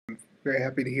very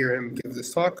happy to hear him give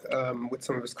this talk with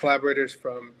some of his collaborators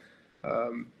from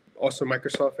also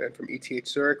Microsoft and from ETH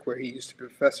Zurich, where he used to be a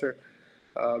professor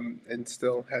and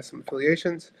still has some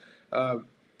affiliations.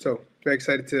 So very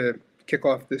excited to kick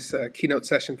off this keynote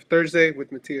session for Thursday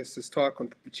with Matthias' talk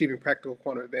on achieving practical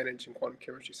quantum advantage in quantum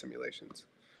chemistry simulations.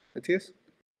 Matthias?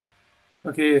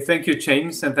 Okay, thank you,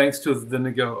 James, and thanks to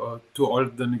all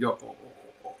the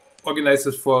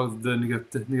organizers for the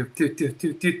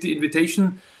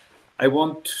invitation. I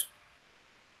want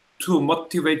to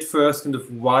motivate first kind of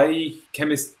why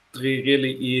chemistry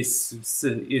really is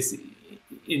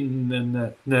in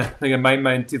my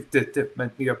mind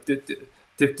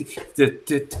the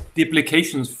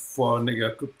applications for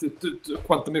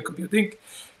quantum computing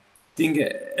thing,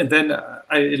 and then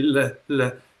I will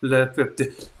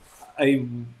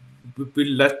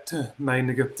let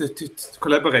my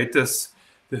collaborators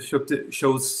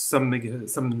show some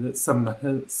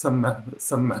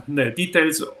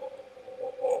details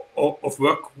of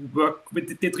work we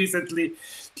did recently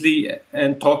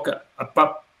and talk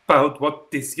about what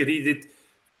is needed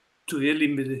to really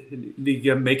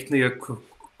make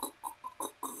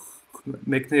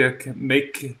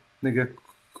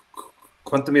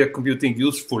quantum computing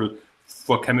useful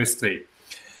for chemistry.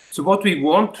 So what we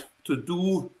want to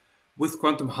do with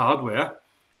quantum hardware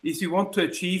is we want to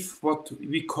achieve what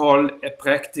we call a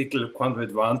practical quantum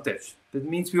advantage. That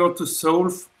means we want to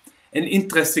solve an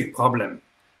interesting problem,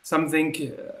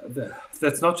 something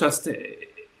that's not just a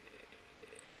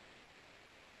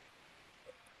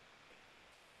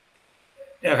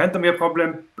random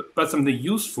problem, but something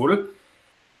useful,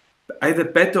 either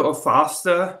better or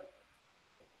faster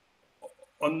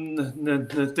on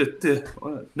the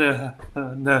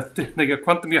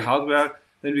quantum hardware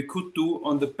than we could do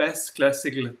on the best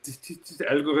classical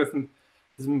algorithm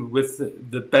with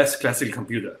the best classical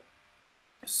computer.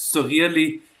 So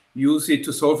really use it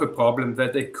to solve a problem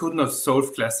that I could not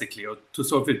solve classically, or to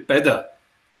solve it better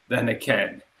than I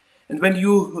can. And when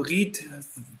you read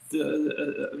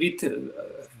the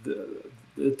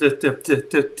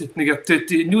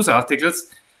news articles,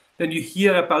 then you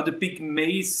hear about the big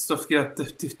maze of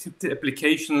the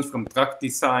applications, from drug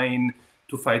design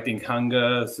to fighting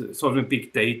hunger, solving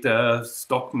big data,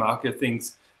 stock market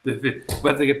things,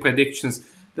 weather predictions.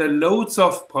 There are loads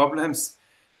of problems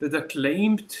that are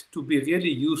claimed to be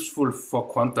really useful for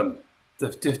quantum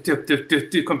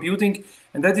computing.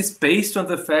 And that is based on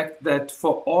the fact that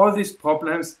for all these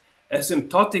problems,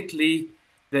 asymptotically,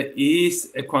 there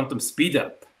is a quantum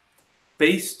speedup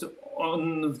based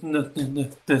on one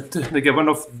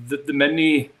of the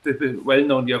many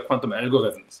well-known quantum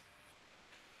algorithms.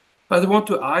 But I want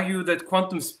to argue that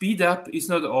quantum speedup is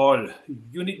not all.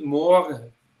 You need more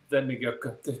than the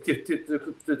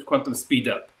quantum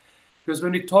speedup. Because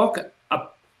when we talk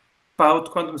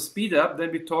about quantum speedup,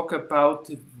 then we talk about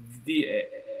the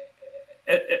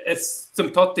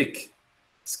asymptotic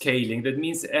scaling. That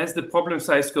means as the problem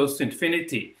size goes to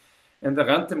infinity and the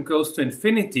runtime goes to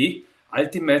infinity,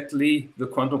 ultimately the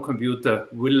quantum computer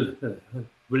will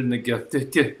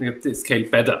scale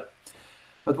better.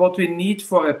 But what we need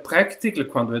for a practical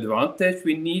quantum advantage,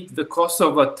 we need the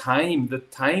crossover time, the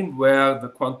time where the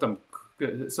quantum,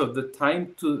 so the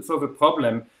time to solve a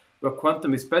problem where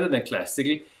quantum is better than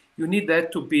classical, you need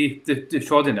that to be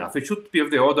short enough. It should be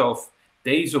of the order of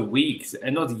days or weeks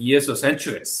and not years or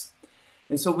centuries.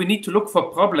 And so we need to look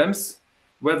for problems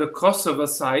where the crossover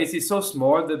size is so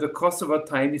small that the crossover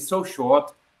time is so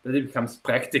short that it becomes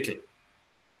practical.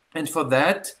 And for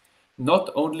that,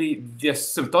 not only the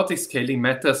asymptotic scaling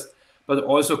matters, but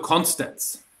also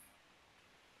constants.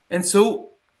 And so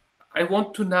I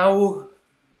want to now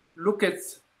look at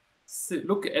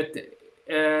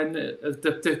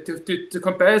the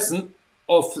comparison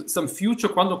of some future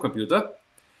quantum computer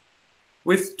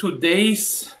with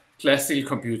today's classical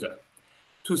computer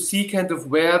to see kind of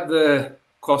where the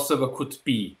crossover could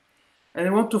be. And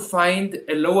I want to find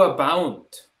a lower bound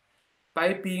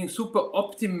by being super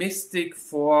optimistic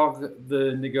for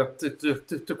the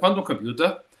quantum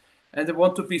computer, and I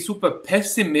want to be super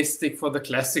pessimistic for the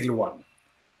classical one.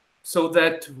 So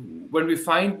that when we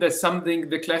find that something,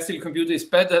 the classical computer is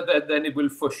better, then it will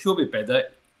for sure be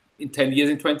better in 10 years,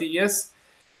 in 20 years.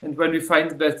 And when we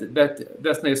find that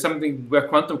there's something where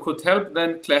quantum could help,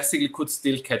 then classical could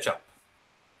still catch up.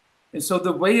 And so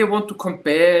the way I want to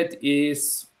compare it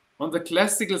is, on the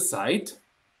classical side,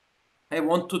 I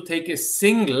want to take a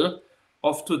single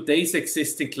of today's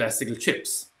existing classical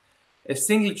chips. A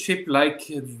single chip like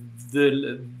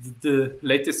the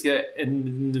latest here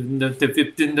in the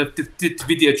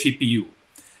NVIDIA GPU.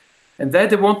 And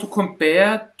that I want to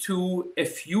compare to a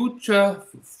future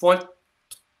fault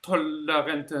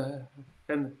tolerant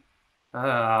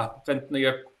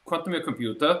quantum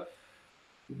computer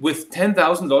with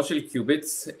 10,000 logical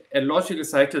qubits, a logical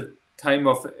cycle time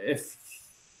of a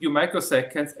few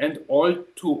microseconds, and all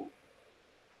the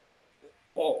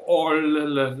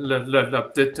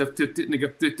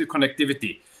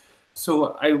connectivity.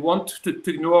 So I want to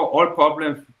ignore all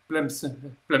problems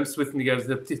with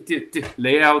the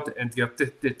layout and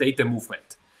the data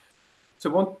movement. So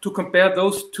I want to compare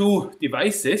those two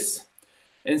devices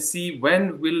and see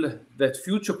when will that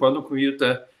future quantum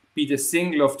computer be the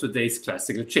single of today's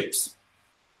classical chips.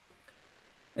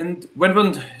 And when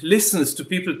one listens to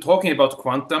people talking about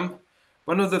quantum,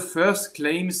 one of the first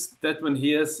claims that one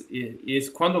hears is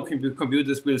quantum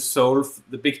computers will solve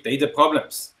the big data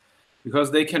problems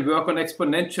because they can work on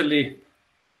exponentially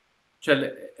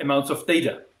amounts of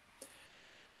data.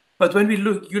 But when you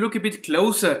look a bit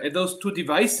closer at those two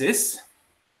devices,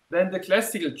 then the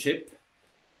classical chip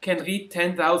can read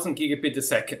 10,000 gigabit a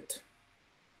second.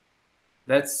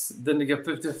 That's the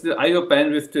I/O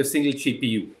bandwidth to a single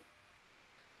GPU.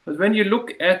 But when you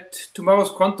look at tomorrow's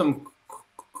quantum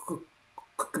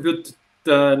computer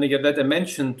that I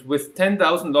mentioned with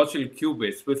 10,000 logical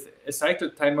qubits, with a cycle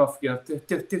time of 10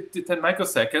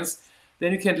 microseconds,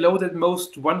 then you can load at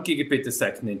most 1 gigabit a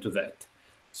second into that.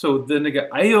 So the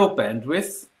I/O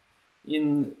bandwidth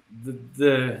in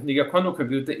the quantum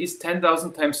computer is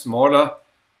 10,000 times smaller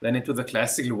than into the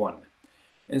classical one.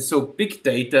 And so big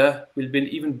data will be an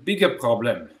even bigger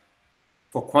problem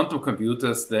for quantum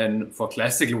computers than for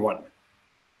classical one.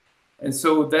 And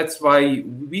so that's why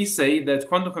we say that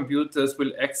quantum computers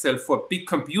will excel for big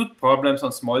compute problems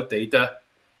on small data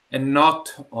and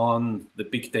not on the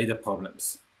big data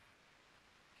problems.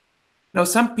 Now,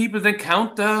 some people then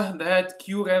counter that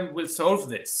QRAM will solve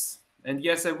this. And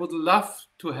yes, I would love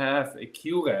to have a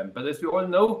QRAM, but as we all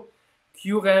know,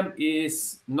 QRAM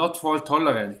is not fault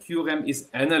tolerant. QRAM is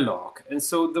analog. And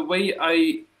so the way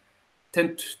I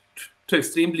tend to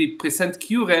extremely present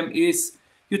QRAM is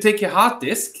you take a hard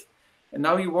disk, and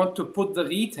now you want to put the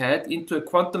read head into a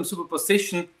quantum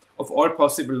superposition of all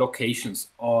possible locations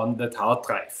on that hard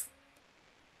drive.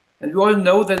 And we all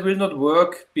know that will not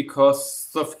work because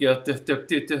of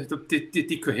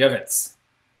the coherence.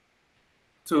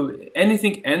 So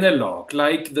anything analog,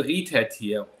 like the read head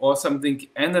here, or something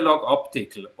analog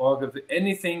optical, or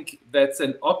anything that's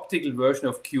an optical version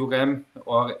of QRAM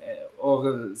or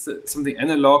something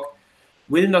analog,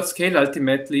 will not scale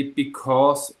ultimately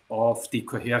because of the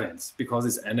coherence, because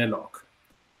it's analog.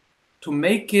 To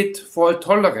make it fault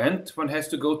tolerant, one has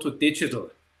to go to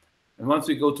digital. And once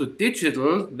we go to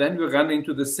digital, then we run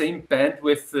into the same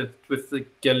bandwidth with the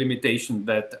limitation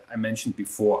that I mentioned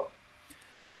before.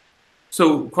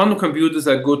 So quantum computers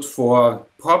are good for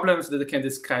problems that I can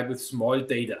describe with small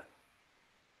data,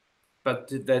 but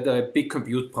that are a big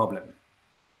compute problem.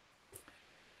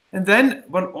 And then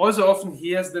one also often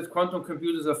hears that quantum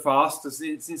computers are faster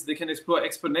since they can explore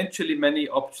exponentially many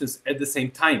options at the same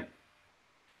time.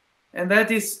 And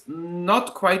that is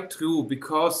not quite true,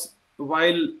 because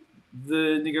while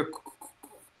the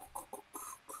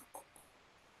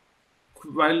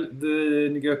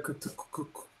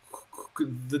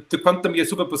quantum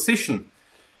superposition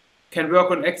can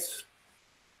work on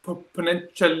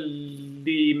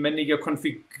exponentially many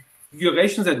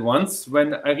configurations at once,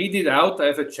 when I read it out, I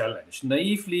have a challenge.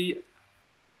 Naively,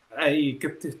 I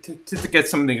get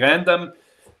something random.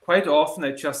 Quite often,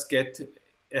 I just get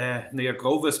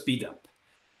Grover speedup.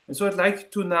 And so I'd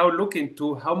like to now look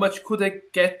into how much could I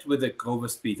get with a Grover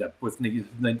speedup with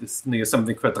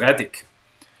something quadratic.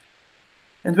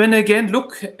 And when I again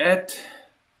look at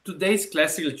today's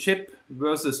classical chip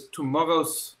versus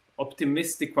tomorrow's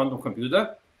optimistic quantum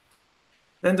computer,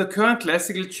 then the current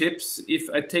classical chips, if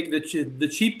I take the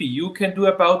GPU, can do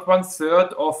about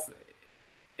 1/3 of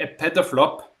a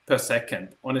petaflop per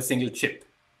second on a single chip.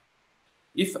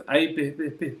 If I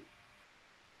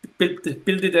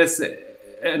build it as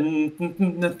an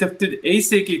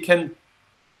ASIC, it can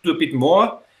do a bit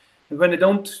more. And when I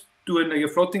don't do a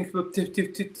floating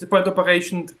point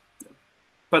operation,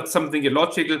 but something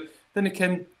illogical, then it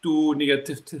can do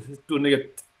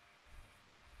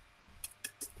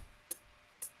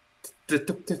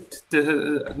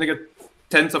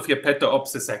tens of your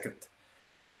petaops a second.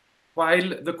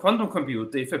 While the quantum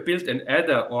computer, if I build an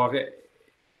adder or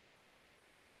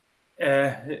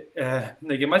a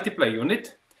multiply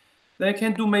unit, then I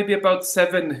can do maybe about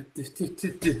 7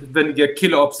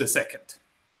 kiloops a second.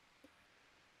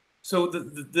 So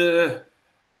the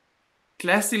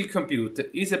classical computer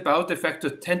is about a factor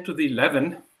 10 to the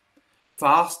 11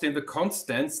 fast in the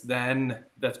constants than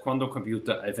that quantum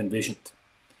computer I've envisioned.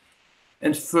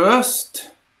 And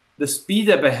first, the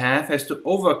speedup I have has to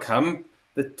overcome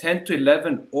the 10 to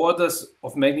 11 orders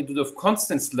of magnitude of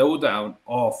constant slowdown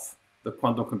of the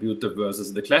quantum computer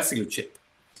versus the classical chip.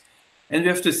 And we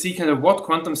have to see kind of what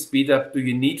quantum speedup do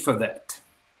you need for that.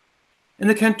 And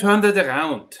I can turn that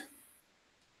around.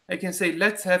 I can say,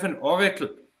 let's have an oracle.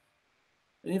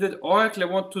 And in that oracle, I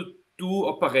want to do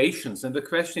operations. And the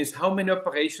question is, how many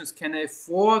operations can I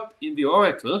afford in the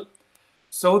oracle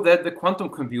so that the quantum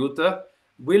computer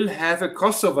will have a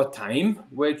crossover time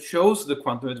where it shows the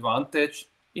quantum advantage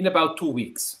in about 2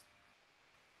 weeks.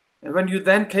 And when you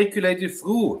then calculate it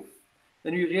through,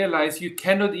 then you realize you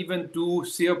cannot even do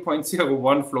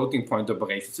 0.01 floating point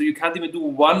operations. So you can't even do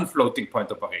one floating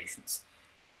point operations.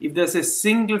 If there's a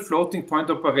single floating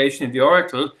point operation in the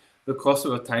oracle, the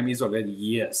crossover time is already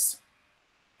years.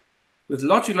 With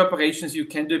logical operations, you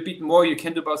can do a bit more. You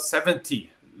can do about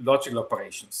 70 logical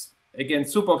operations. Again,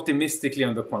 super optimistically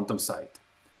on the quantum side.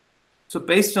 So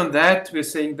based on that, we're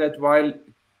saying that while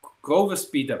Grover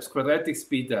speedups, quadratic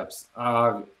speedups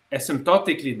are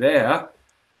asymptotically there,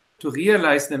 to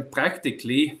realize them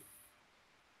practically,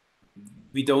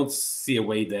 we don't see a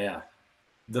way there.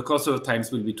 The crossover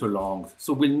times will be too long.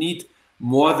 So we'll need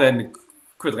more than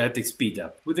quadratic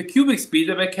speedup. With the cubic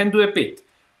speedup, I can do a bit.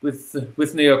 With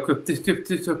quadratic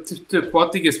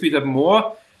speedup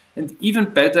more. And even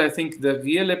better, I think the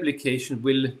real application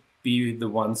will be the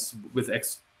ones with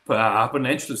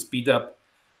exponential speedup.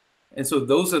 And so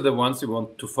those are the ones we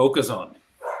want to focus on.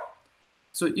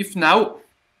 So if now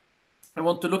I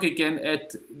want to look again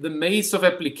at the maze of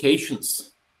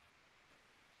applications,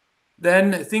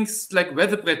 then things like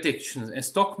weather predictions and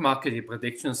stock market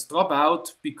predictions drop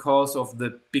out because of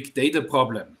the big data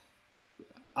problem.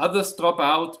 Others drop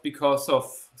out because of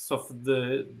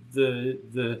the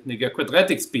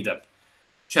quadratic speedup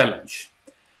challenge.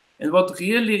 And what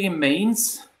really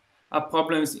remains are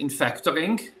problems in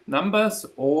factoring numbers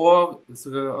or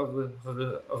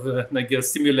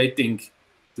simulating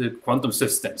the quantum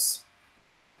systems.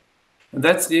 And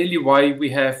that's really why we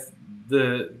have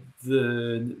the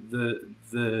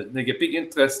big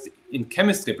interest in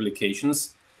chemistry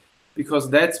applications, because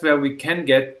that's where we can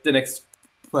get the next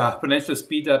exponential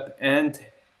speedup and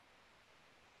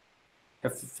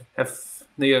have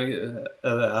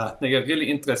really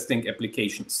interesting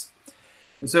applications.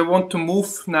 And so I want to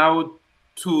move now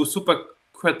to super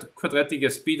quadratic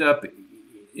speedup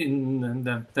in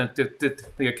the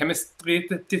chemistry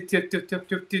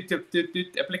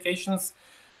applications,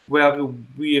 where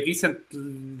we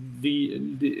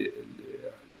recently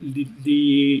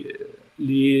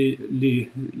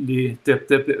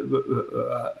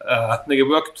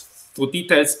worked through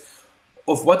details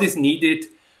of what is needed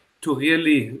to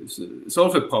really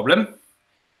solve a problem.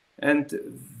 And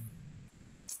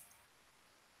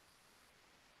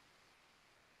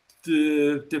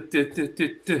the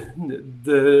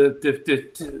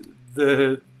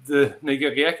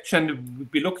reaction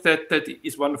we looked at that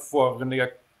is one for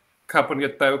carbon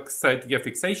dioxide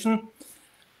fixation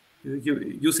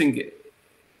using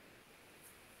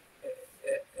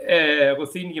a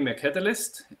ruthenium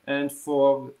catalyst. And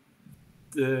for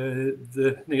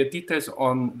the details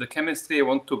on the chemistry, I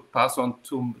want to pass on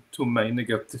to my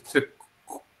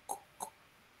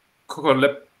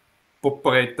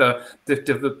collaborator,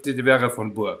 the Vera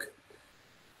von Burg.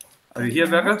 Are you here,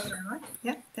 Vera?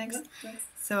 Yeah, thanks.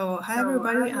 So, hi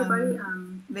everybody.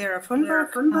 I'm Vera von Burg.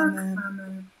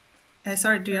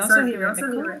 Sorry, do you also hear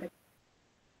me?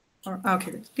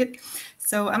 Okay, good.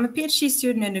 So, I'm a PhD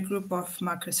student in the group of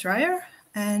Markus Reyer,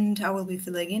 and I will be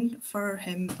filling in for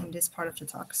him in this part of the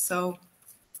talk. So,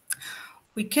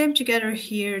 we came together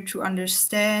here to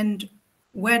understand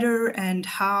whether and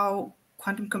how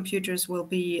quantum computers will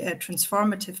be a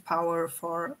transformative power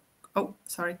for,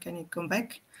 can you come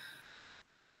back?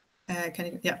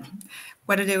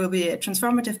 Whether they will be a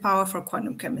transformative power for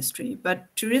quantum chemistry.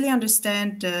 But to really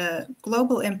understand the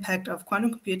global impact of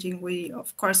quantum computing, we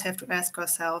of course have to ask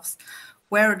ourselves,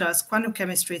 where does quantum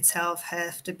chemistry itself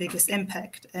have the biggest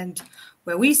impact? And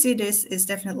where we see this is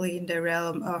definitely in the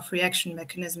realm of reaction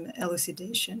mechanism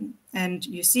elucidation. And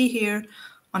you see here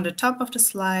on the top of the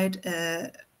slide,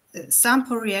 a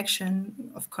sample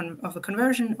reaction of a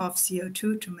conversion of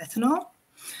CO2 to methanol.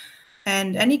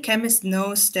 And any chemist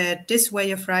knows that this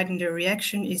way of writing the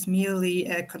reaction is merely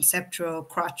a conceptual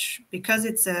crutch, because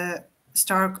it's a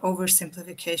stark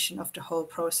oversimplification of the whole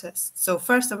process. So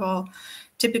first of all,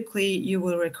 typically you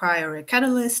will require a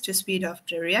catalyst to speed up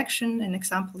the reaction. An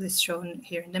example is shown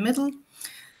here in the middle.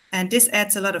 And this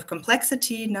adds a lot of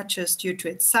complexity, not just due to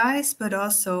its size, but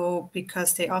also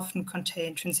because they often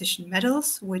contain transition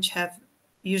metals, which have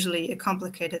usually a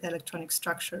complicated electronic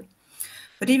structure.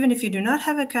 But even if you do not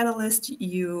have a catalyst,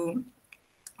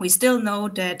 we still know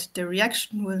that the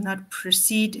reaction will not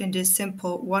proceed in this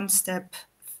simple one-step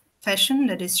fashion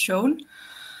that is shown,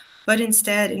 but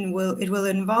instead it will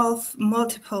involve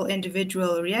multiple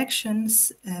individual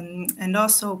reactions and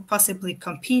also possibly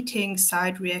competing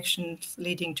side reactions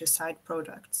leading to side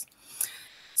products.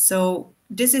 So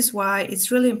this is why it's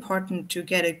really important to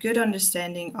get a good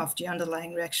understanding of the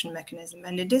underlying reaction mechanism.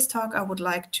 And in this talk, I would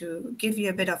like to give you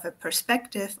a bit of a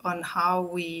perspective on how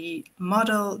we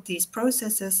model these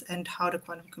processes and how the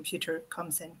quantum computer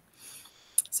comes in.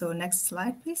 So next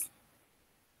slide, please.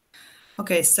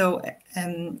 Okay, so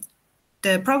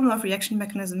the problem of reaction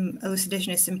mechanism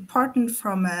elucidation is important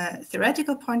from a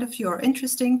theoretical point of view, or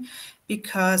interesting,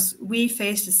 because we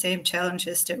face the same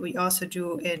challenges that we also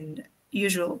do in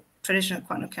usual traditional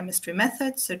quantum chemistry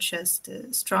methods, such as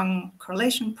the strong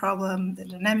correlation problem, the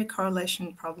dynamic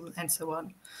correlation problem, and so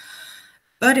on.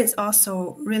 But it's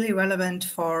also really relevant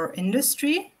for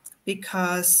industry,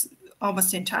 because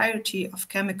almost the entirety of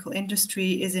chemical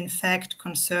industry is in fact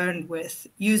concerned with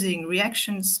using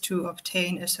reactions to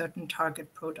obtain a certain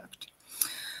target product.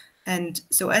 And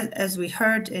so as we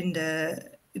heard in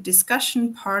the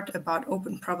discussion part about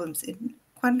open problems in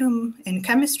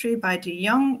chemistry by De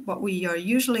Jong, what we are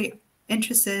usually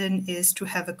interested in is to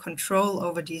have a control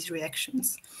over these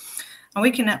reactions. And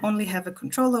we can only have a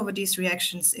control over these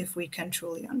reactions if we can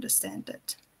truly understand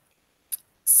it.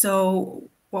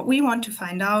 So what we want to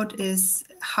find out is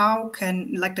how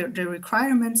can, like the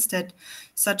requirements that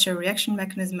such a reaction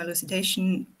mechanism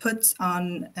elucidation puts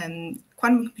on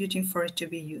quantum computing for it to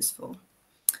be useful.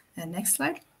 And next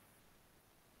slide.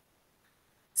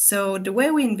 So the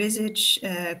way we envisage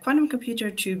a quantum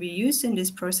computer to be used in this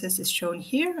process is shown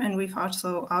here, and we've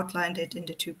also outlined it in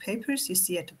the two papers you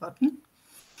see at the bottom.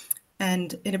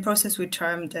 And in a process we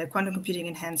termed quantum computing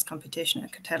enhanced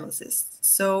computational catalysis.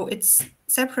 So it's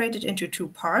separated into two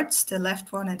parts, the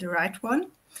left one and the right one,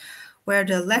 where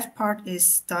the left part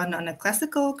is done on a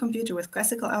classical computer with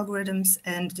classical algorithms,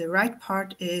 and the right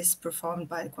part is performed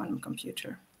by a quantum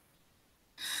computer.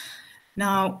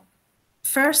 Now,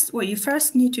 what you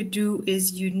first need to do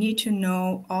is you need to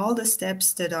know all the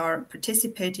steps that are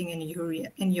participating in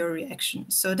your reaction.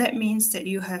 So that means that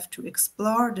you have to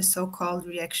explore the so-called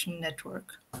reaction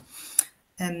network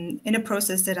in a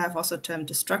process that I've also termed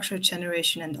the structure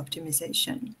generation and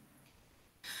optimization.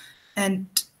 And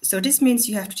so this means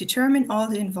you have to determine all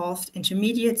the involved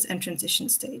intermediates and transition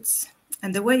states.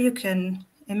 And the way you can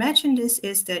imagine this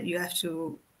is that you have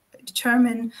to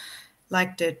determine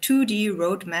like the 2D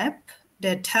roadmap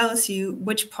that tells you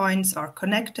which points are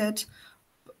connected,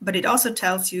 but it also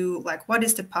tells you like what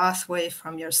is the pathway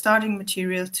from your starting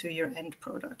material to your end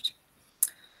product.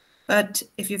 But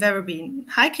if you've ever been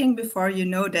hiking before, you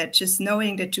know that just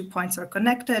knowing that 2 points are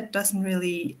connected doesn't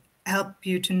really help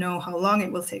you to know how long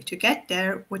it will take to get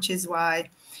there, which is why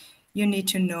you need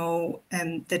to know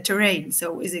the terrain.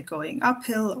 So is it going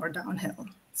uphill or downhill?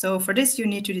 So for this, you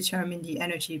need to determine the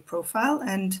energy profile,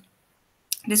 and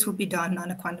this will be done on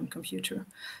a quantum computer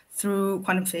through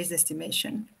quantum phase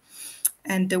estimation.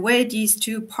 And the way these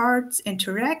two parts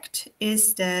interact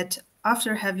is that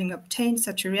after having obtained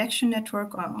such a reaction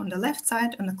network on the left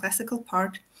side, on the classical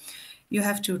part, you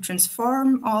have to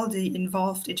transform all the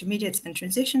involved intermediates and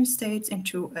transition states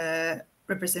into a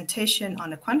representation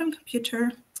on a quantum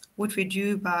computer, which we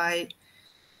do by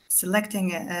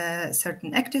selecting a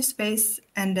certain active space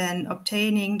and then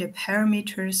obtaining the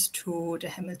parameters to the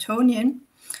Hamiltonian,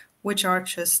 which are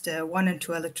just 1 and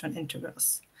 2 electron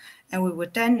integrals. And we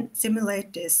would then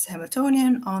simulate this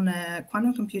Hamiltonian on a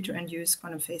quantum computer and use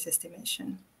quantum phase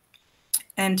estimation.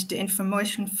 And the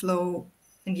information flow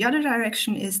in the other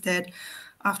direction is that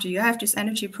after you have this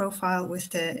energy profile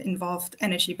with the involved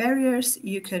energy barriers,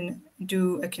 you can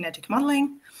do a kinetic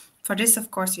modeling. For this, of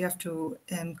course, you have to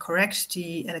correct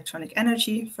the electronic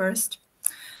energy first.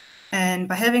 And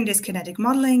by having this kinetic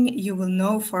modeling, you will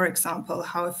know, for example,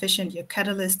 how efficient your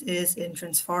catalyst is in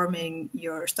transforming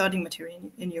your starting material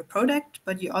in your product,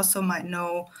 but you also might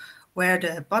know where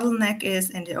the bottleneck is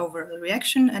in the overall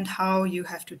reaction and how you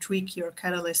have to tweak your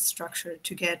catalyst structure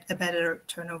to get a better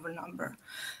turnover number.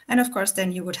 And of course,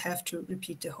 then you would have to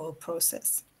repeat the whole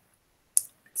process.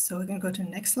 So we can go to the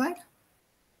next slide.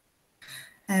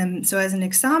 So as an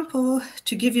example,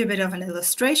 to give you a bit of an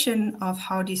illustration of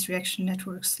how these reaction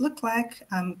networks look like,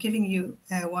 I'm giving you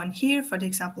one here for the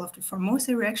example of the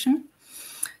Formosa reaction.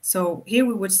 So here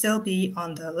we would still be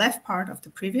on the left part of the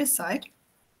previous slide.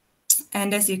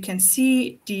 And as you can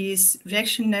see, these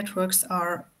reaction networks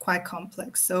are quite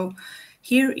complex. So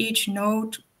here each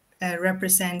node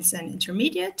represents an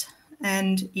intermediate,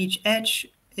 and each edge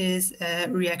is a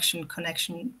reaction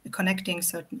connecting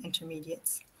certain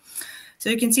intermediates. So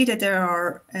you can see that there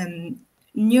are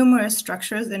numerous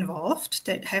structures involved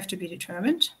that have to be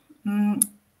determined.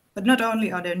 But not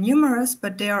only are they numerous,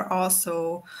 but they are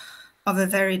also of a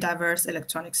very diverse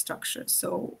electronic structure.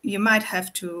 So you might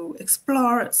have to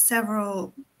explore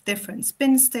several different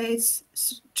spin states,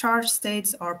 charge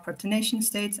states, or protonation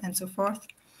states, and so forth.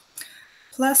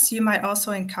 Plus, you might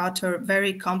also encounter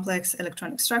very complex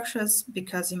electronic structures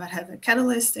because you might have a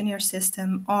catalyst in your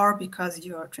system or because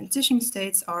your transition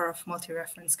states are of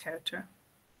multi-reference character.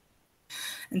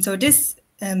 And so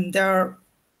there are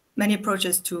many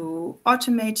approaches to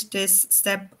automate this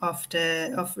step of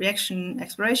reaction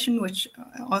exploration, which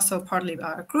also partly by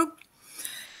our group.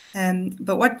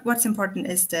 But what's important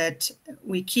is that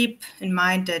we keep in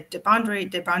mind that the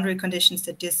boundary conditions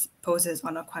that this poses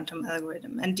on a quantum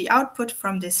algorithm, and the output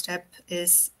from this step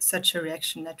is such a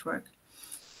reaction network.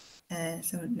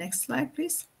 So next slide,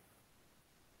 please.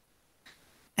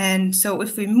 And so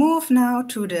if we move now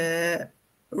to the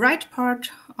right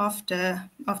part of the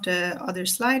other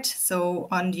slide, so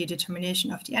on the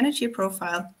determination of the energy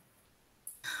profile,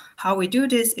 how we do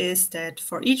this is that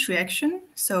for each reaction,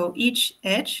 so each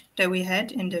edge that we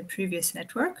had in the previous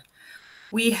network,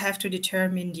 we have to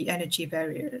determine the energy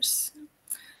barriers.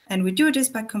 And we do this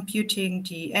by computing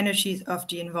the energies of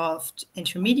the involved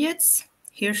intermediates,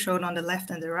 here shown on the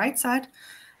left and the right side,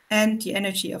 and the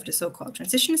energy of the so-called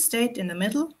transition state in the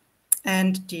middle.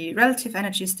 And the relative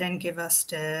energies then give us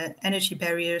the energy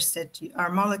barriers that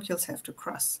our molecules have to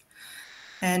cross.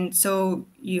 And so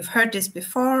you've heard this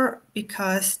before,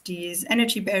 because these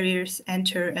energy barriers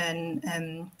enter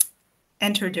the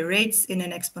rates in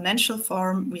an exponential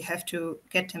form, we have to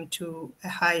get them to a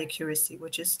high accuracy,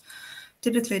 which is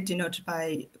typically denoted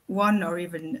by 1 or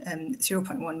even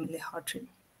 0.1 millihartry.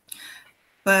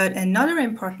 But another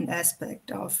important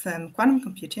aspect of quantum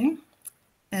computing,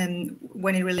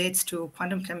 when it relates to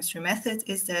quantum chemistry methods,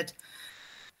 is that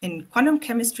in quantum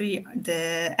chemistry,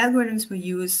 the algorithms we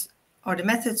use or the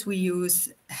methods we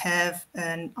use have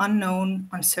an unknown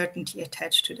uncertainty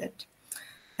attached to that.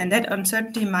 And that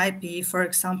uncertainty might be, for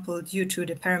example, due to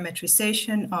the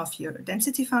parametrization of your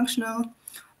density functional,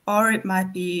 or it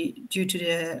might be due to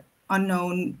the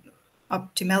unknown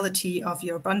optimality of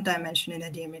your bond dimension in a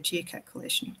DMG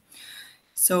calculation.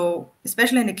 So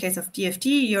especially in the case of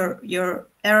DFT, your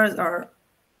errors are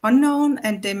unknown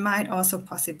and they might also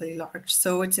possibly large.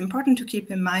 So it's important to keep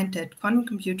in mind that quantum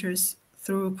computers,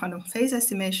 through quantum phase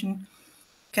estimation,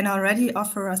 can already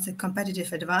offer us a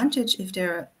competitive advantage if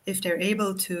they're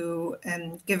able to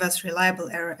give us reliable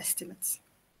error estimates.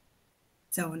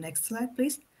 So next slide,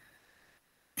 please.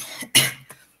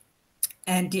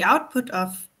 And the output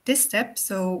of this step,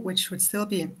 so which would still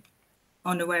be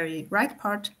on the very right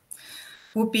part,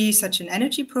 would be such an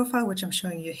energy profile, which I'm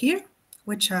showing you here,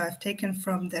 which I've taken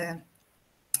from the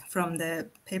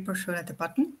paper shown at the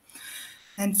bottom.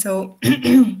 And so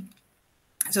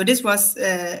so this was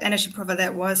energy profile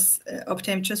that was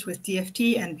obtained just with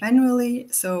DFT and manually.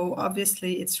 So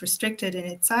obviously it's restricted in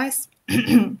its size.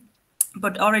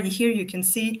 But already here you can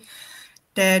see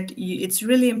that it's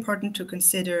really important to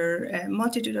consider a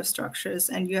multitude of structures,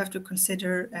 and you have to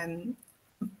consider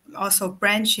also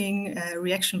branching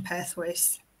reaction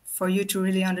pathways for you to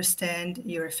really understand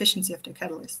your efficiency of the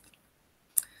catalyst.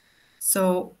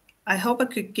 So I hope I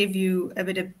could give you a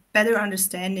bit of better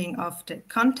understanding of the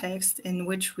context in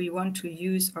which we want to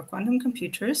use our quantum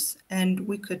computers, and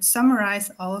we could summarize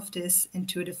all of this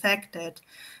into the fact that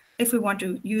if we want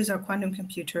to use our quantum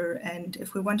computer and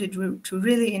if we wanted to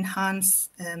really enhance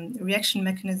reaction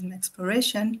mechanism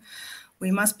exploration,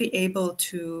 we must be able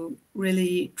to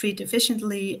really treat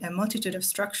efficiently a multitude of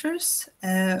structures.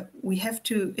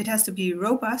 It has to be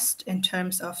robust in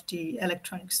terms of the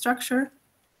electronic structure,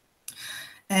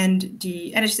 and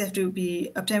the energies have to be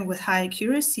obtained with high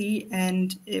accuracy,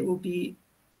 and it will be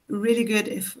really good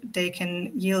if they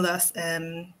can yield us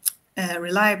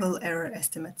reliable error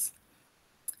estimates.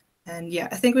 And yeah,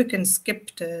 I think we can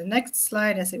skip the next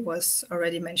slide, as it was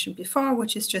already mentioned before,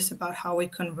 which is just about how we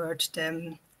convert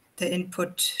the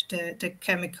input,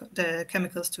 the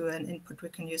chemicals to an input we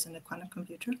can use in a quantum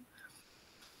computer.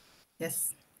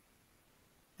 Yes.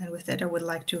 And with that, I would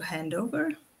like to hand over.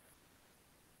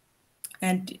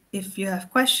 And if you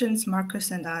have questions, Marcus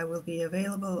and I will be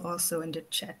available also in the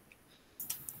chat.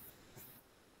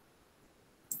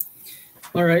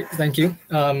 All right, thank you.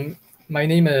 My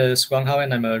name is Guang-Hao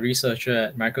and I'm a researcher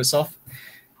at Microsoft.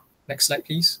 Next slide,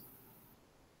 please.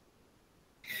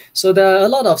 So there are a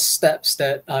lot of steps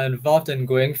that are involved in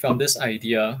going from this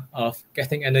idea of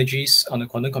getting energies on a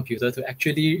quantum computer to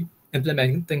actually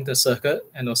implementing the circuit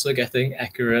and also getting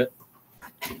accurate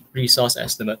resource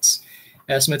estimates.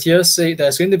 As Matthias said,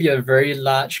 there's going to be a very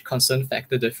large constant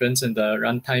factor difference in the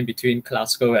runtime between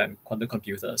classical and quantum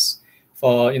computers.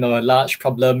 For a large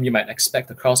problem, you might expect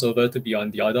the crossover to be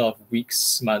on the order of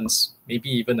weeks, months, maybe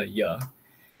even a year.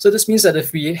 So this means that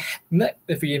if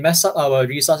we mess up our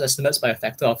resource estimates by a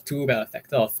factor of 2, by a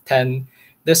factor of 10,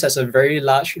 this has a very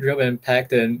large real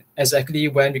impact in exactly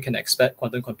when we can expect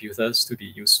quantum computers to be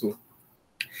useful.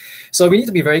 So we need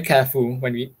to be very careful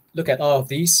when we look at all of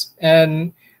these.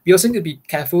 And we also need to be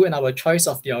careful in our choice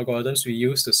of the algorithms we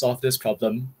use to solve this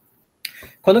problem.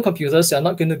 Quantum computers are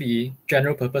not going to be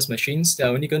general purpose machines. They're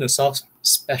only going to solve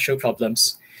special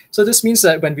problems. So this means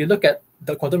that when we look at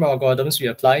the quantum algorithms we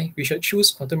apply, we should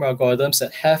choose quantum algorithms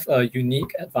that have a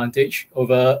unique advantage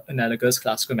over analogous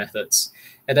classical methods.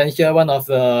 And then here,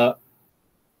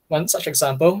 one such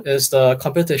example is the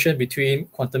competition between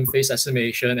quantum phase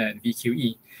estimation and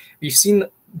VQE. We've seen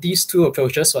these two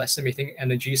approaches for estimating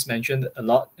energies mentioned a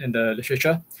lot in the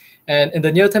literature. And in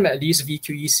the near term, at least,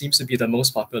 VQE seems to be the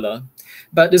most popular.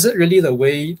 But is it really the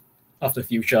way of the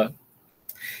future?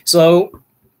 So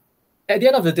at the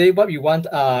end of the day, what we want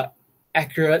are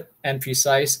accurate and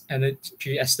precise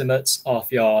energy estimates of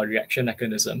your reaction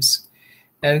mechanisms.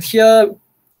 And here,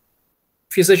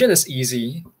 precision is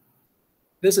easy.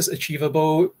 This is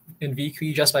achievable in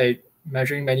VQE just by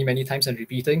measuring many, many times and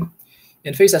repeating.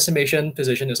 In phase estimation,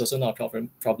 precision is also not a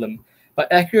problem.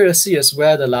 But accuracy is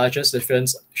where the largest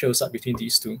difference shows up between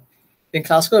these two. In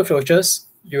classical approaches,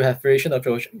 you have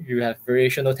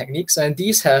variational techniques, and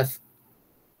these have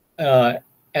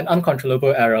an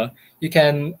uncontrollable error. You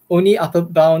can only upper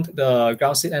bound the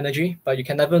ground state energy, but you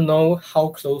can never know how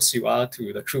close you are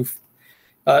to the truth.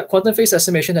 Quantum phase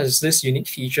estimation has this unique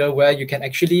feature where you can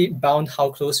actually bound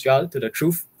how close you are to the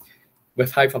truth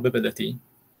with high probability.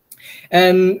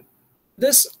 And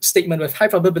this statement with high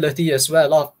probability is where a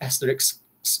lot of asterisks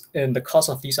in the cost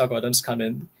of these algorithms come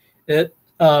in. It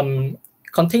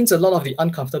contains a lot of the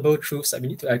uncomfortable truths that we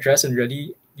need to address in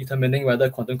really determining whether a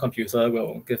quantum computer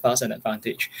will give us an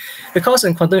advantage. Because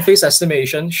in quantum phase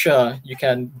estimation, sure, you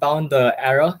can bound the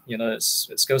error, it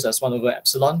scales as 1 over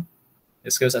epsilon.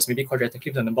 It scales as maybe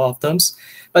quadratically the number of terms.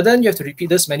 But then you have to repeat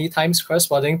this many times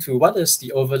corresponding to what is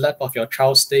the overlap of your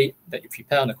trial state that you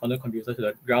prepare on a quantum computer to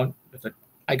the ground with the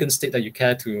eigenstate that you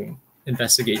care to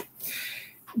investigate.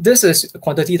 This is a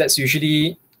quantity that's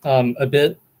usually a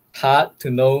bit hard to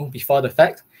know before the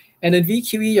fact. And in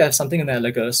VQE, you have something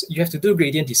analogous. You have to do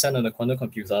gradient descent on a quantum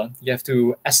computer. You have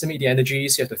to estimate the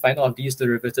energies. You have to find all of these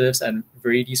derivatives and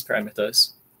vary these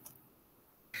parameters.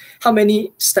 How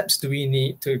many steps do we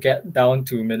need to get down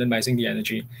to minimizing the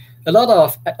energy? A lot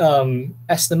of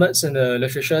estimates in the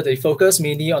literature, they focus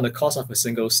mainly on the cost of a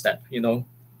single step.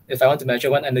 If I want to measure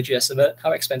one energy estimate,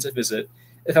 how expensive is it?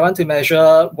 If I want to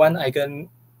measure one eigen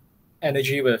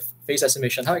energy with phase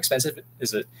estimation, how expensive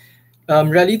is it?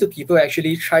 Rarely do people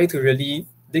actually try to really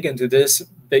dig into this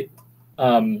big,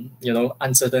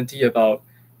 uncertainty about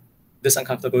this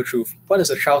uncomfortable truth. What is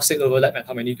the trial state overlap and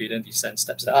how many gradient descent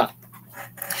steps there are?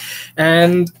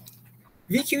 And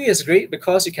VQE is great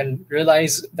because you can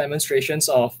realize demonstrations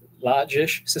of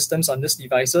large-ish systems on these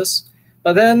devices.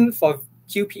 But then for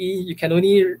QPE, you can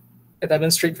only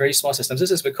demonstrate very small systems.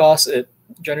 This is because it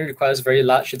generally requires very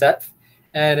large depth,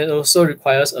 and it also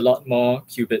requires a lot more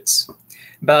qubits.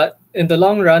 But in the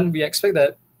long run, we expect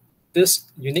that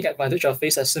this unique advantage of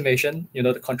phase estimation,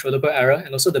 the controllable error,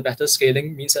 and also the better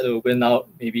scaling means that it will win out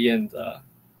maybe in the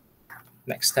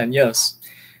next 10 years.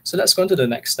 So let's go on to the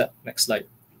next step, next slide.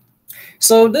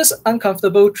 So this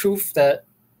uncomfortable truth that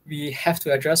we have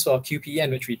to address for QPE,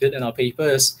 and which we did in our paper,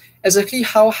 is exactly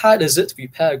how hard is it to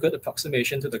prepare a good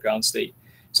approximation to the ground state.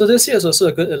 So this here is also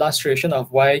a good illustration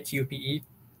of why QPE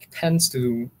tends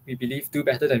to, we believe, do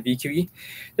better than VQE.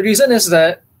 The reason is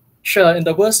that, sure, in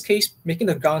the worst case, making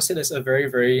the ground state is a very,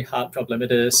 very hard problem.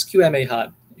 It is QMA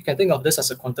hard. You can think of this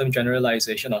as a quantum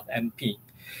generalization of NP.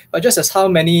 But just as how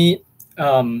many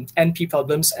NP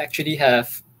problems actually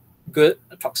have good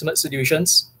approximate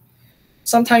solutions,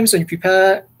 sometimes when you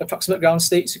prepare approximate ground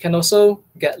states, you can also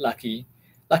get lucky.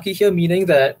 Lucky here meaning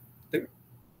that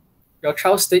your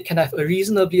trial state can have a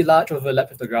reasonably large overlap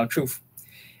with the ground truth.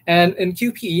 And in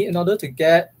QPE, in order to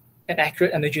get an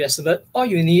accurate energy estimate, all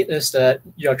you need is that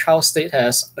your trial state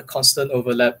has a constant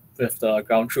overlap with the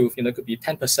ground truth. It could be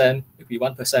 10%, it could be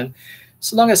 1%,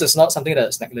 so long as it's not something that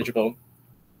is negligible.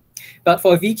 But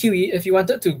for VQE, if you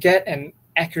wanted to get an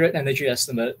accurate energy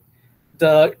estimate,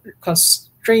 the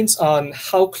constraints on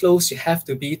how close you have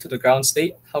to be to the ground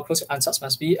state, how close your ansatz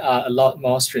must be, are a lot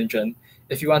more stringent.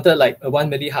 If you wanted like a 1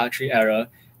 milli Hartree error,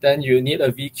 then you need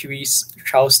a VQE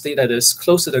trial state that is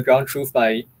close to the ground truth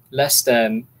by less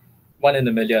than 1 in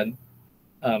a million.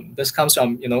 This comes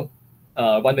from 1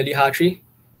 millihartree,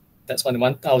 that's 1 in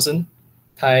 1,000,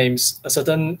 times a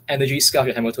certain energy scale of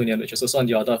your Hamiltonian, which is also on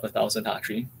the order of 1,000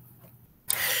 hartree.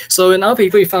 So in our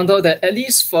paper, we found out that at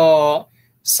least for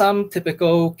some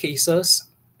typical cases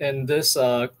in this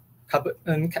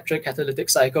carbon capture catalytic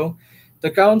cycle, the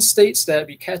ground states that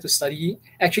we care to study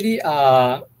actually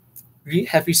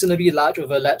have reasonably large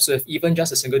overlaps with even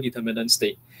just a single determinant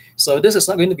state. So this is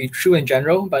not going to be true in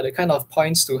general, but it kind of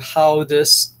points to how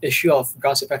this issue of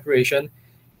ground state preparation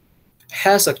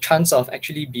has a chance of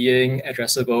actually being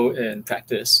addressable in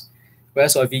practice.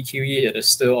 Whereas for VQE, it is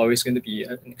still always going to be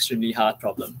an extremely hard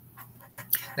problem.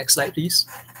 Next slide, please.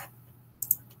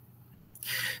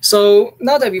 So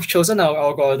now that we've chosen our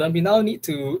algorithm, we now need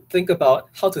to think about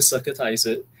how to circuitize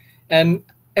it. And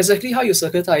exactly how you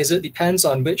circuitize it depends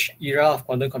on which era of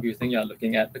quantum computing you're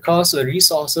looking at, because the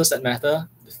resources that matter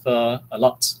differ a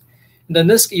lot. In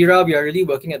the NISQ era, we are really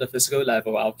working at the physical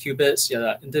level. Our qubits,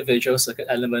 your individual circuit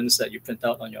elements that you print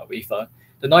out on your wafer.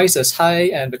 The noise is high,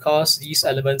 and because these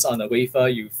elements are on the wafer,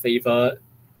 you favor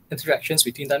interactions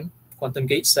between them, quantum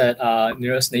gates that are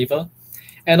nearest neighbor.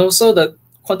 And also the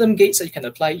quantum gates that you can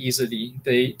apply easily,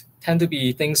 they tend to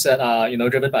be things that are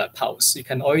driven by a pulse. You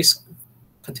can always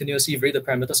continuously vary the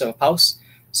parameters of a pulse.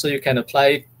 So you can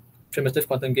apply primitive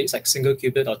quantum gates like single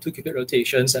qubit or 2 qubit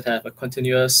rotations that have a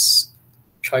continuous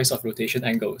choice of rotation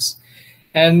angles.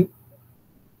 And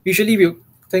usually we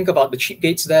think about the cheap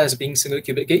gates there as being single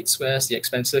qubit gates, whereas the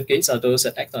expensive gates are those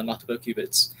that act on multiple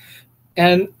qubits.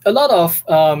 And a lot of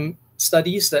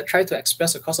studies that try to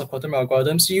express the cost of quantum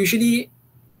algorithms usually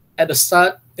at the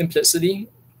start implicitly,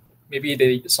 maybe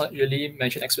it's not really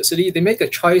mentioned explicitly, they make a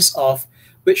choice of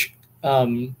which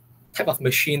type of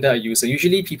machine they're using.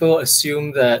 Usually people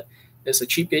assume that it's a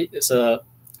cheap gate, it's the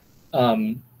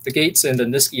gates in the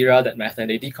NISQ era that matter, and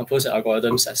they decompose the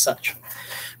algorithms as such.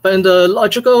 But in the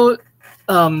logical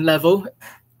level,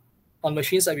 on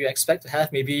machines that we expect to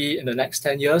have maybe in the next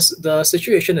 10 years, the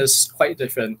situation is quite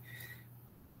different.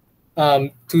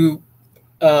 To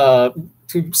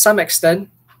some extent,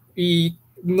 we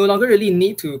no longer really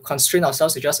need to constrain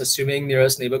ourselves to just assuming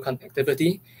nearest neighbor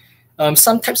connectivity.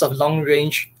 Some types of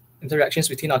long-range interactions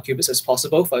between our qubits is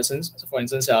possible. For instance,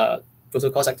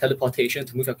 protocols like teleportation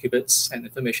to move your qubits and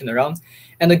information around.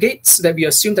 And the gates that we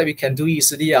assume that we can do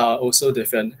easily are also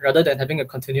different. Rather than having a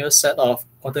continuous set of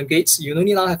quantum gates, you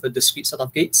only now have a discrete set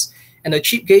of gates. And the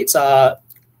cheap gates are,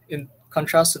 in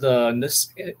contrast to the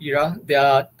NISQ era, they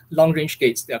are long-range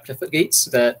gates. They are Clifford gates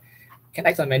that can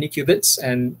act on many qubits,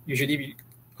 and usually we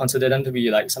consider them to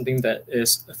be like something that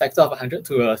is a factor of 100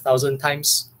 to 1,000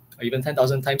 times or even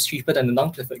 10,000 times cheaper than the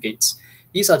non-Clifford gates.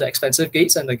 These are the expensive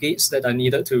gates and the gates that are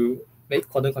needed to make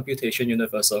quantum computation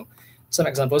universal. Some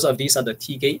examples of these are the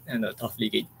T gate and the Toffoli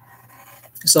gate.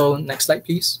 So next slide,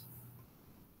 please.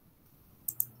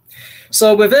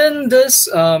 So within this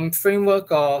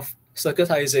framework of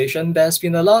circuitization, there's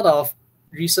been a lot of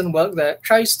recent work that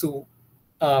tries to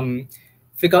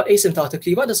figure out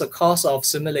asymptotically what is the cost of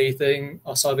simulating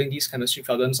or solving these chemistry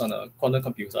problems on a quantum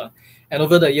computer. And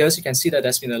over the years, you can see that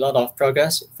there's been a lot of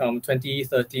progress from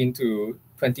 2013 to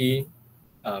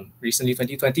recently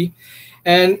 2020.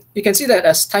 And you can see that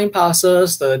as time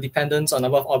passes, the dependence on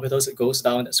number of orbitals, it goes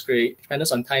down. That's great.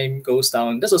 Dependence on time goes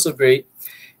down. That's also great.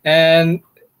 And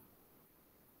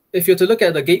if you're to look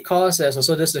at the gate cost, there's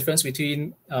also this difference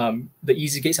between the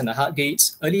easy gates and the hard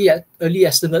gates. Early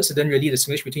estimates didn't really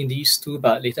distinguish between these two,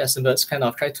 but later estimates kind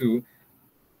of try to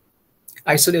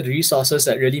isolate the resources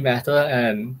that really matter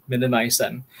and minimize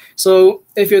them. So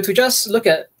if you're to just look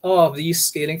at all of these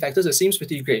scaling factors, it seems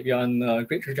pretty great. We're on a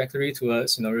great trajectory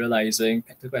towards realizing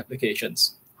practical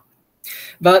applications.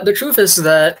 But the truth is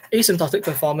that asymptotic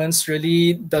performance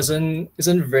really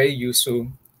isn't very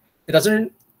useful. It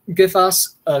doesn't give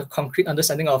us a concrete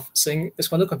understanding of saying, is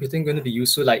quantum computing going to be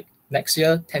useful like next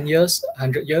year, 10 years,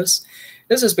 100 years?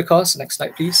 This is because, next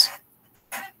slide please,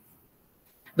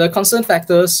 the constant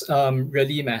factors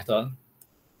really matter.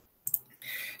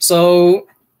 So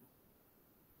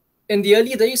in the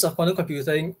early days of quantum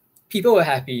computing, people were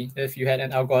happy if you had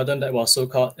an algorithm that was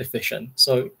so-called efficient.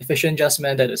 So efficient just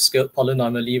meant that it scaled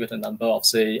polynomially with a number of,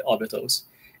 say, orbitals.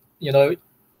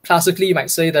 Classically, you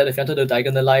might say that if you wanted to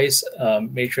diagonalize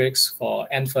matrix for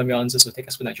n fermions, this would take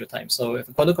exponential time. So if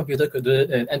a quantum computer could do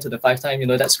it in n to the 5 time,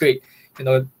 that's great.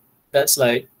 That's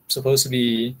like supposed to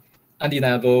be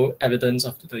undeniable evidence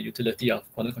of the utility of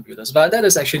quantum computers. But that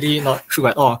is actually not true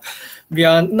at all. We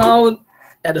are now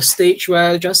at a stage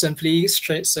where just simply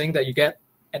saying that you get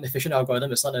an efficient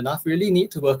algorithm is not enough. We really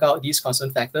need to work out these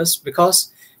constant factors,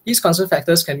 because these constant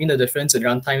factors can mean the difference in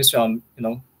runtimes from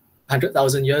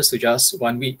 100,000 years to just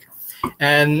 1 week.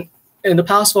 And in the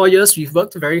past 4 years, we've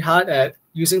worked very hard at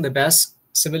using the best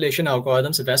simulation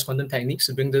algorithms, the best quantum techniques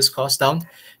to bring this cost down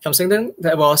from something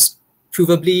that was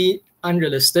provably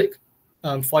unrealistic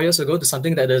 4 years ago to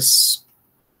something that is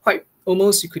quite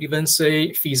almost, you could even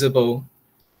say, feasible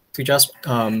to just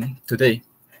today.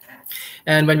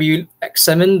 And when we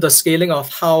examine the scaling of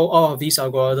how all of these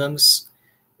algorithms,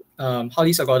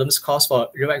 cost for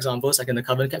real examples, like in the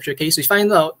carbon capture case, we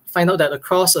find out that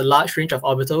across a large range of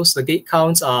orbitals, the gate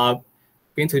counts are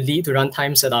going to lead to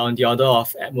runtimes that are on the order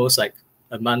of at most like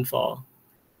a month or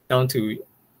down to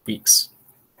weeks.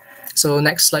 So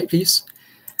next slide, please.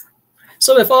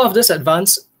 So with all of these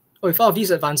advances,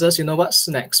 what's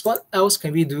next? What else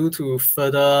can we do to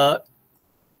further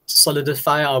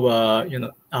solidify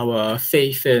our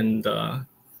faith in the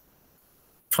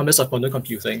promise of quantum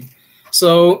computing?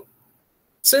 So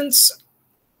since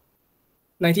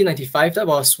 1995, that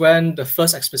was when the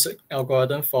first explicit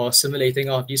algorithm for simulating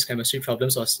all of these chemistry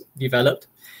problems was developed.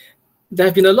 There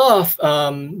have been a lot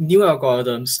of new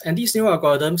algorithms, and these new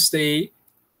algorithms, they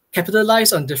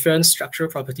capitalize on different structural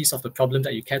properties of the problem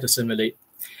that you care to simulate.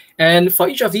 And for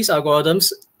each of these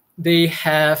algorithms, they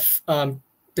have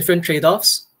different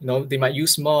trade-offs. They might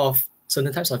use more of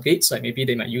certain types of gates, like maybe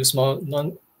they might use more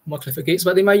Clifford gates,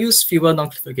 but they might use fewer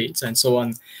non-Clifford gates and so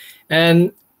on.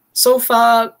 And so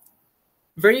far,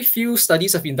 very few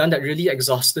studies have been done that really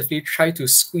exhaustively try to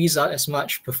squeeze out as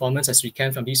much performance as we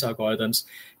can from these algorithms.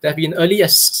 There have been early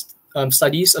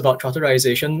studies about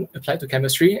trotterization applied to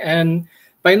chemistry, and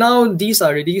by now these are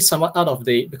already somewhat out of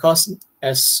date, because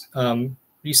as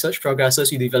research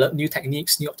progresses, we develop new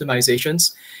techniques, new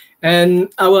optimizations,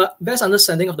 and our best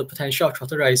understanding of the potential of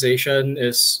trotterization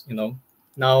is,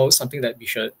 now something that we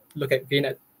should look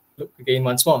again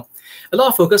once more. A lot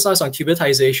of focus now is on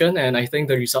qubitization, and I think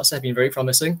the results have been very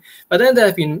promising. But then there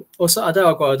have been also other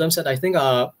algorithms that I think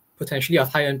are potentially of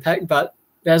high impact, but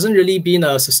there hasn't really been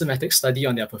a systematic study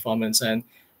on their performance. And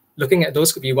looking at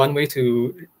those could be one way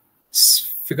to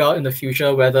figure out in the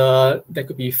future whether there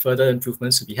could be further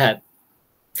improvements to be had.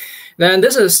 Then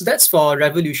that's for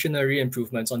revolutionary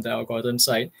improvements on the algorithm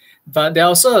side. But there are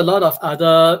also a lot of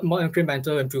other more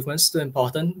incremental improvements still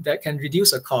important that can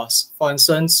reduce the cost. For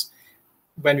instance,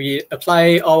 when we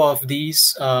apply all of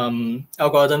these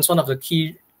algorithms, one of the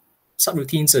key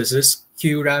subroutines is this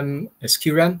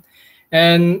QRAM.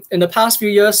 And in the past few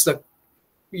years,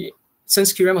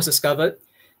 since QRAM was discovered,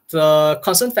 the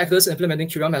constant factors implementing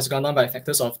QRAM has gone down by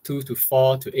factors of 2 to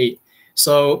 4 to 8.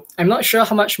 So I'm not sure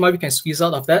how much more we can squeeze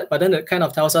out of that, but then it kind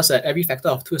of tells us that every factor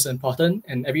of 2 is important,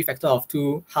 and every factor of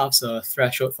 2 halves the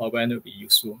threshold for when it will be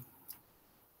useful.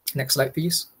 Next slide,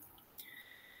 please.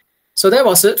 So that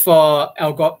was it for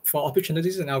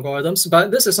opportunities in algorithms,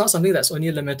 but this is not something that's only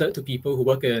limited to people who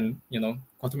work in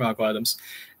quantum algorithms.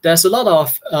 There's a lot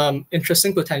of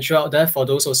interesting potential out there for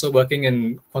those also working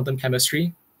in quantum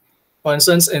chemistry. For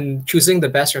instance, in choosing the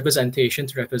best representation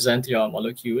to represent your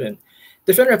molecule in.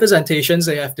 Different representations,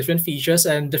 they have different features,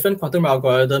 and different quantum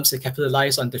algorithms, they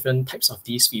capitalize on different types of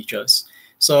these features.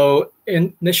 So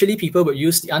initially, people would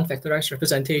use the unfactorized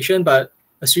representation, but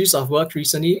a series of work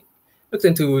recently looked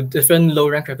into different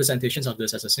low-rank representations of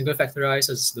this, as a single factorized,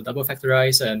 as the double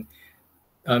factorized, and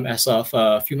as of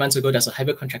a few months ago, there's a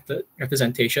hyper-contracted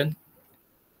representation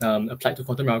applied to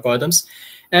quantum algorithms.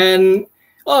 And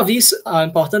all of these are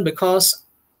important because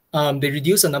they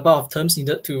reduce the number of terms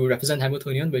needed to represent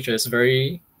Hamiltonian, which has a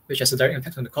direct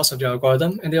impact on the cost of the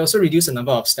algorithm, and they also reduce the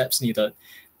number of steps needed.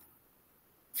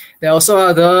 There are also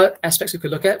other aspects we could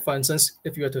look at. For instance,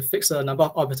 if you were to fix the number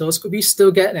of orbitals, could we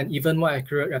still get an even more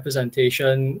accurate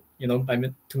representation,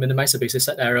 to minimize the basis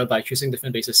set error by choosing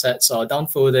different basis sets or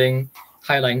downfolding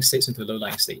high-lying states into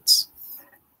low-lying states?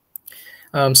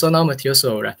 So now Matthias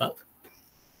will wrap up.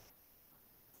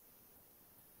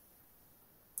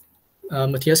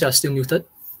 Matthias, you are still muted.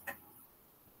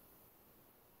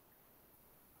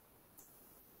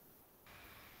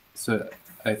 So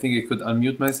I think I could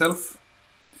unmute myself.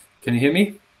 Can you hear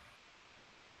me?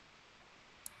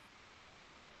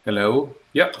 Hello?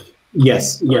 Yeah.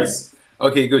 Yes.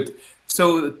 Okay, good.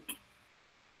 So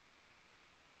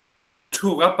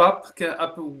to wrap up,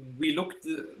 we looked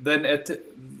then at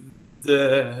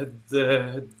the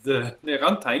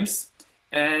runtimes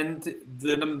and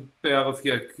the number of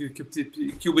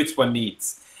qubits one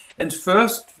needs. And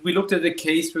first, we looked at a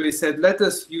case where we said, let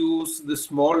us use the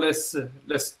smallest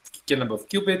number of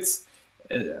qubits.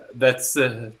 That's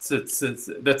a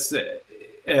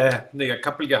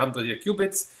couple of hundred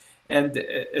qubits, and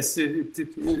a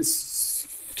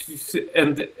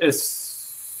and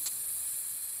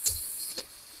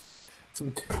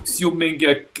assuming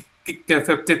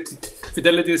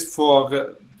fidelities for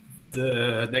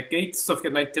the gates of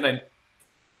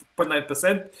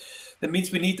 99.9%, that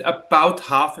means we need about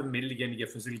 500,000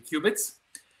 physical qubits.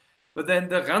 But then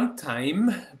the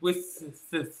runtime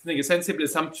with the sensible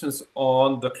assumptions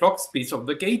on the clock speeds of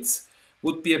the gates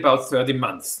would be about 30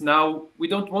 months. Now, we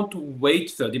don't want to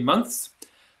wait 30 months,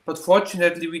 but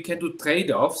fortunately we can do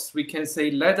trade-offs. We can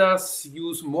say, let us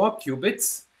use more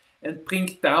qubits and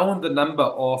bring down the number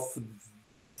of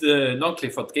the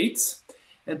non-Clifford gates.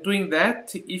 And doing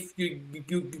that, if you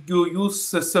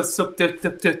use 10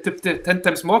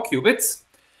 times more qubits,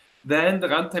 then the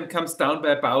runtime comes down by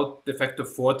about the factor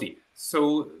 40.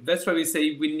 So that's why we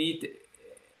say we need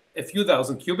a few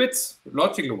thousand qubits,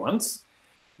 logical ones,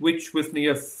 which with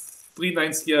near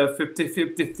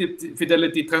 3/9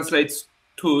 fidelity translates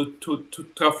to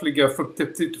roughly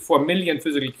 4 million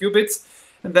physical qubits,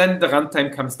 and then the runtime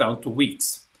comes down to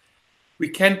weeks. We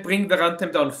can bring the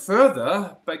runtime down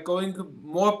further by going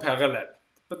more parallel,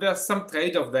 but there's some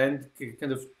trade-off then,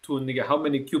 kind of to how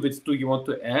many qubits do you want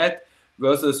to add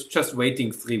versus just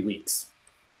waiting 3 weeks.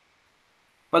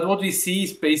 But what we see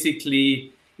is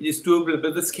basically it is doable,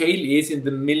 but the scale is in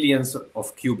the millions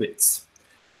of qubits.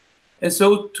 And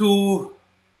so to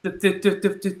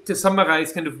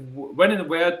summarize, kind of when and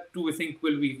where do we think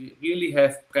will we really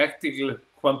have practical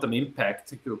quantum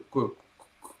impact,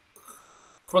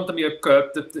 quantum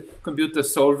computer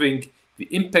solving the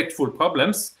impactful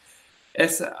problems?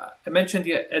 As I mentioned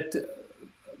here at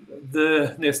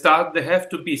the start, there have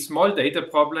to be small data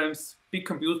problems, big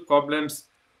compute problems,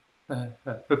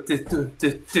 with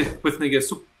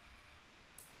super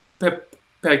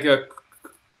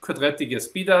quadratic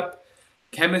speed up.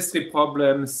 Chemistry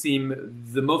problems seem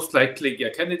the most likely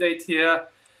candidate here.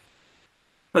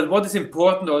 But what is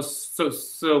important also,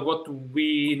 so what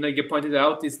we pointed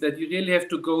out is that you really have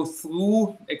to go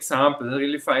through examples and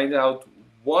really find out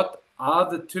what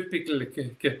are the typical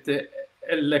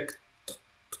electronic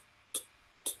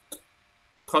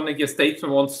states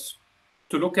one wants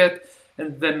to look at,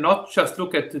 and then not just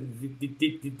look at the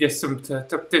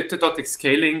asymptotic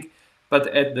scaling, but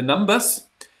at the numbers.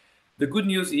 The good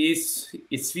news is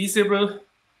it's feasible.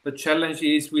 The challenge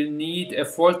is we'll need a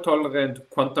fault-tolerant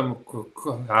quantum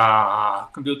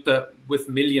computer with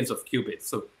millions of qubits.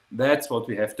 So that's what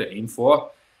we have to aim for.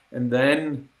 And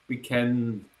then we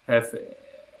can have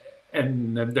a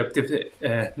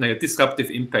disruptive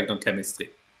impact on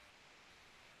chemistry.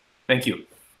 Thank you.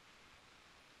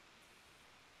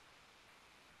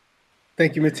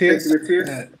 Thank you, Matthias.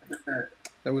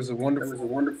 That was a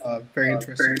wonderful, very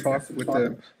interesting talk with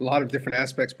a lot of different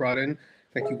aspects brought in.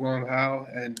 Thank you, Guang-Hao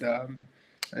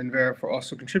and Vera for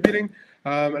also contributing.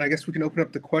 And I guess we can open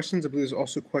up the questions. I believe there's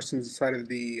also questions inside of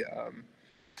the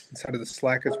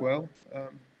Slack as well,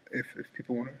 if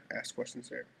people want to ask questions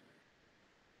there.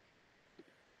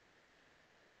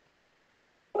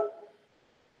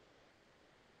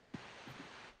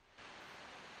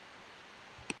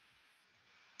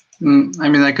 I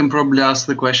mean, I can probably ask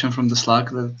the question from the Slack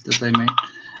that I made.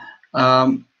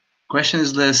 Question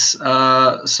is this: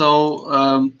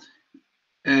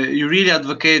 you really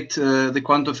advocate the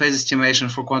quantum phase estimation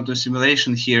for quantum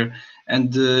simulation here,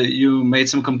 and you made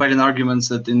some compelling arguments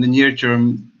that in the near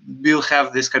term we'll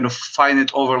have this kind of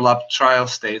finite overlap trial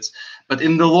states. But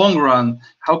in the long run,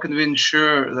 how can we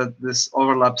ensure that this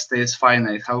overlap stays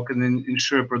finite? How can we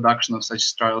ensure production of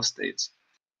such trial states?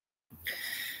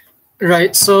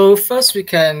 Right, so first we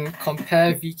can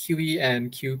compare VQE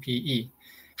and QPE.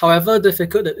 However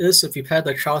difficult it is to prepare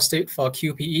the trial state for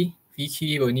QPE,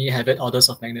 VQE will only have it orders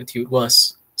of magnitude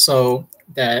worse. So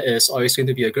there is always going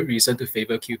to be a good reason to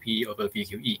favor QPE over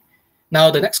VQE. Now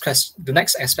the next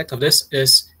aspect of this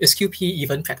is QPE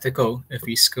even practical if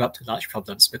we scale up to large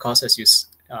problems? Because as you're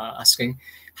asking,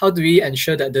 how do we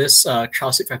ensure that this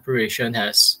trial state preparation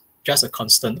has just a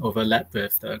constant overlap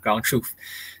with the ground truth?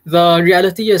 The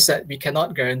reality is that we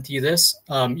cannot guarantee this.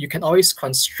 You can always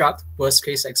construct worst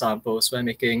case examples where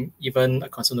making even a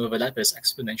constant overlap is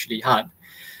exponentially hard.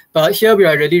 But here we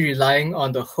are really relying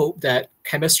on the hope that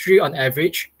chemistry on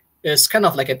average is kind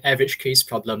of like an average case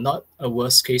problem, not a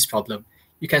worst case problem.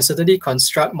 You can certainly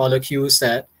construct molecules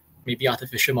that, maybe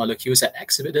artificial molecules that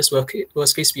exhibit this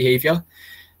worst case behavior,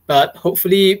 but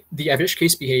hopefully the average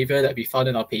case behavior that we found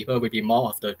in our paper will be more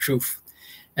of the truth.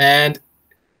 And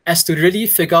as to really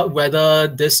figure out whether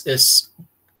this is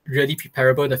really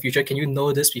preparable in the future, can you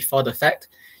know this before the fact?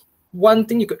 One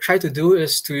thing you could try to do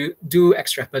is to do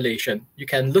extrapolation. You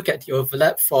can look at the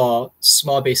overlap for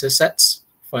small basis sets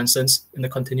For instance, in the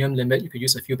continuum limit, you could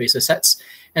use a few basis sets.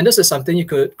 And this is something you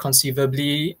could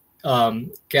conceivably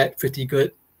get pretty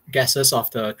good guesses of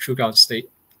the true ground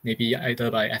state, maybe either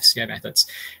by FCI methods.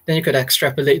 Then you could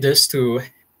extrapolate this to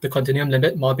the continuum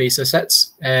limit, more basis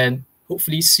sets, and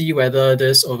hopefully see whether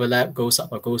this overlap goes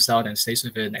up or goes down and stays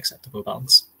within acceptable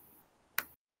bounds.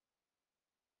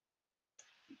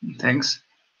 Thanks.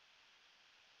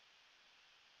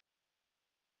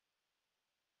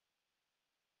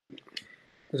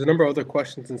 There's a number of other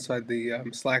questions inside the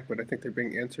Slack, but I think they're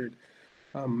being answered.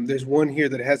 There's one here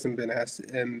that hasn't been asked,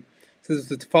 and it says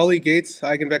the Toffoli Gates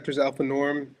eigenvectors alpha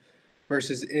norm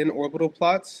versus n orbital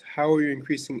plots. How are you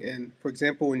increasing n? For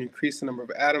example, when you increase the number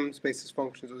of atoms, basis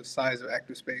functions, or the size of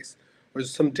active space, or is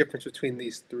there some difference between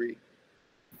these three?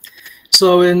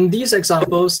 So in these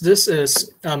examples, this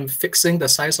is fixing the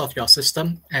size of your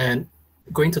system and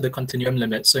going to the continuum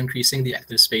limit, so increasing the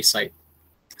active space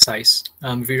size.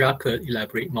 Vera could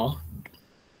elaborate more.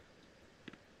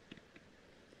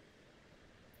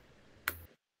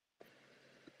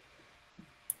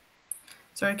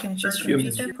 Sorry, can you just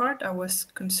repeat that part? I was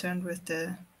concerned with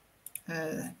the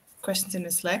questions in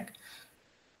the Slack.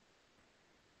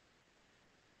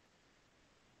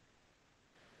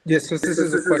 Yes, so this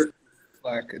is a question.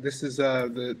 Slack. This is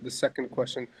the second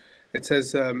question. It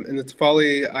says in the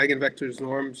Toffoli eigenvectors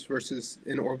norms versus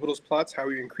n orbitals plots, how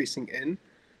are you increasing n?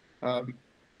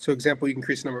 So example, you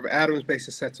increase the number of atoms,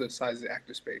 basis sets, or the size of the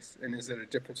active space. And is there a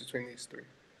difference between these three?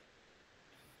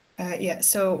 Yeah,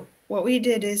 so what we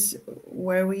did is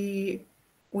where we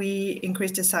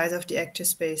increased the size of the active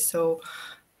space. So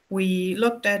we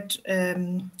looked at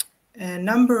a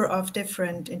number of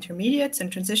different intermediates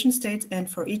and transition states, and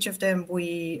for each of them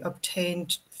we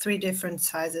obtained 3 different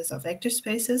sizes of active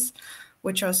spaces,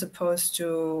 which are supposed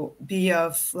to be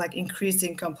of like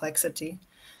increasing complexity.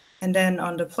 And then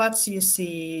on the plots, you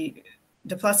see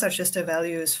the plots are just the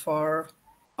values for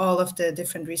all of the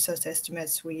different resource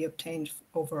estimates we obtained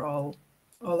overall,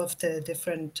 all of the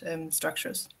different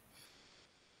structures.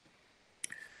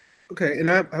 Okay,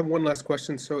 and I have one last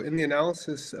question. So in the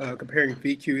analysis comparing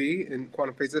VQE and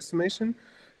quantum phase estimation,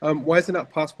 why is it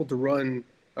not possible to run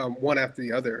one after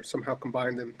the other, somehow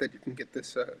combine them, that you can get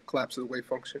this collapse of the wave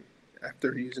function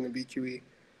after using a VQE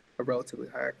of relatively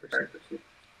high accuracy?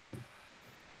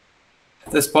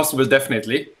 That's possible,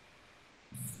 definitely.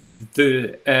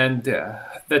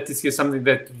 That is here something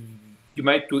that you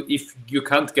might do if you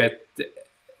can't get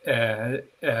trial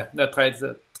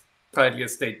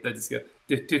state that is here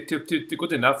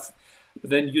good enough.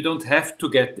 Then you don't have to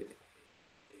get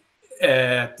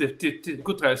the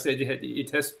good trial state.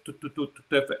 It has to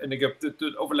have an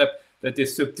overlap that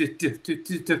is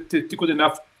good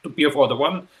enough to be of order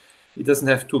 1. It doesn't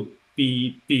have to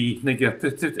be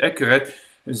accurate.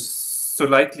 So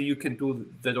likely you can do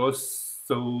that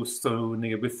also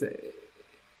with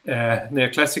a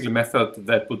classical method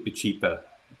that would be cheaper.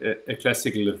 A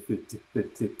classical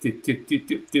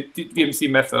DMC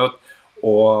method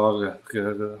or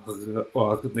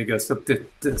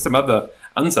some other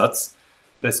ansatz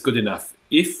that's good enough.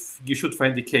 If you should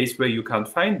find a case where you can't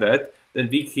find that, then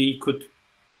VQE could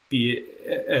be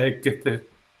a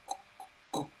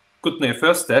good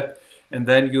first step, and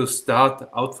then you start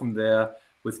out from there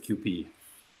with QP.